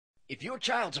If your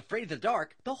child's afraid of the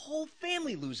dark, the whole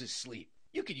family loses sleep.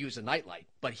 You could use a nightlight,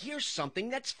 but here's something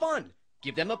that's fun.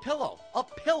 Give them a pillow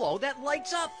that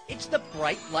lights up. It's the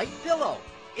Bright Light Pillow.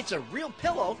 It's a real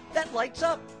pillow that lights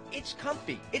up. It's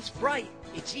comfy, it's bright,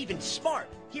 it's even smart.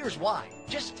 Here's why.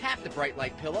 Just tap the Bright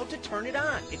Light Pillow to turn it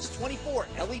on. Its 24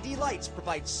 LED lights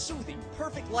provide soothing,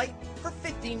 perfect light for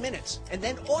 15 minutes and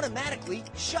then automatically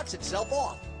shuts itself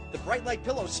off. The Bright Light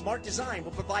Pillow's smart design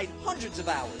will provide hundreds of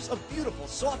hours of beautiful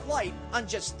soft light on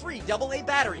just 3 AA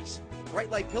batteries. Bright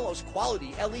Light Pillow's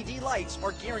quality LED lights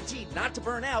are guaranteed not to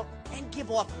burn out and give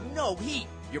off no heat.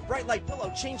 Your Bright Light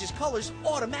Pillow changes colors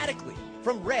automatically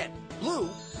from red, blue,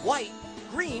 white,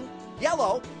 green,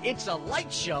 yellow. It's a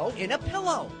light show in a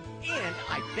pillow. And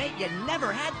I bet you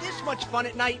never had this much fun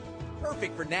at night.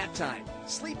 Perfect for nap time,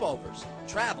 sleepovers,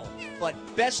 travel. But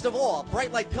best of all,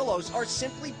 Bright Light Pillows are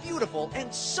simply beautiful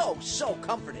and so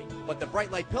comforting. But the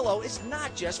Bright Light Pillow is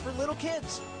not just for little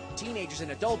kids. Teenagers and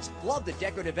adults love the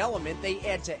decorative element they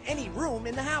add to any room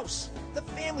in the house. The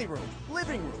family room,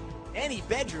 living room, any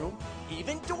bedroom,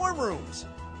 even dorm rooms.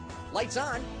 Lights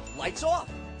on, lights off.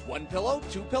 1 pillow,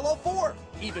 2 pillow, 4.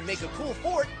 Even make a cool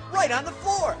fort right on the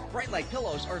floor. Bright Light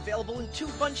Pillows are available in 2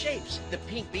 fun shapes. The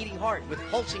pink beating heart with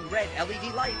pulsing red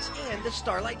LED lights and the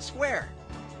starlight square.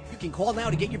 You can call now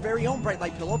to get your very own Bright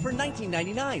Light Pillow for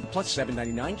 $19.99 plus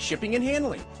 $7.99 shipping and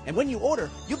handling. And when you order,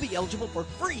 you'll be eligible for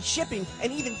free shipping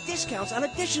and even discounts on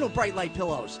additional Bright Light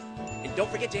Pillows. And don't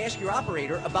forget to ask your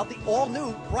operator about the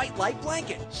all-new Bright Light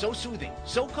Blanket. So soothing,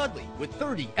 so cuddly, with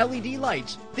 30 LED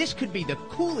lights, this could be the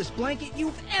coolest blanket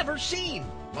you've ever seen.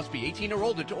 Must be 18 or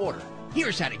older to order.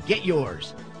 Here's how to get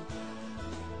yours.